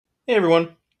Hey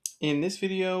everyone, in this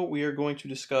video we are going to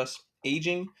discuss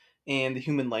aging and the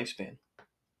human lifespan.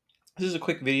 This is a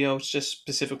quick video, it's just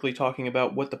specifically talking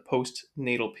about what the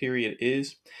postnatal period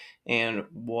is and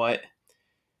what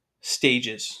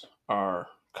stages are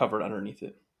covered underneath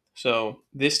it. So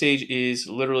this stage is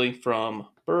literally from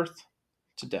birth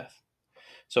to death.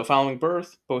 So following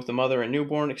birth, both the mother and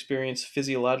newborn experience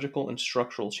physiological and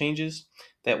structural changes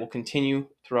that will continue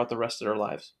throughout the rest of their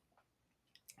lives.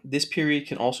 This period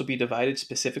can also be divided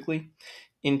specifically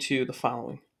into the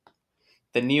following: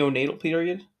 the neonatal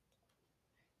period,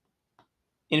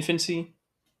 infancy,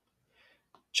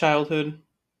 childhood,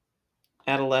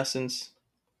 adolescence,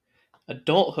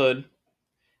 adulthood,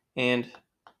 and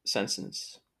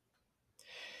senescence.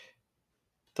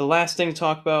 The last thing to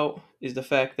talk about is the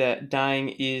fact that dying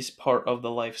is part of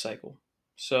the life cycle.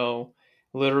 So,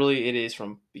 literally, it is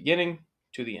from beginning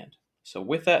to the end. So,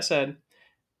 with that said,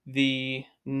 the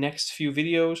next few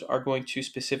videos are going to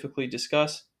specifically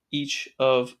discuss each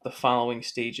of the following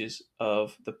stages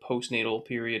of the postnatal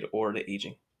period or the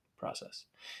aging process.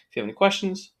 If you have any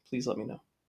questions, please let me know.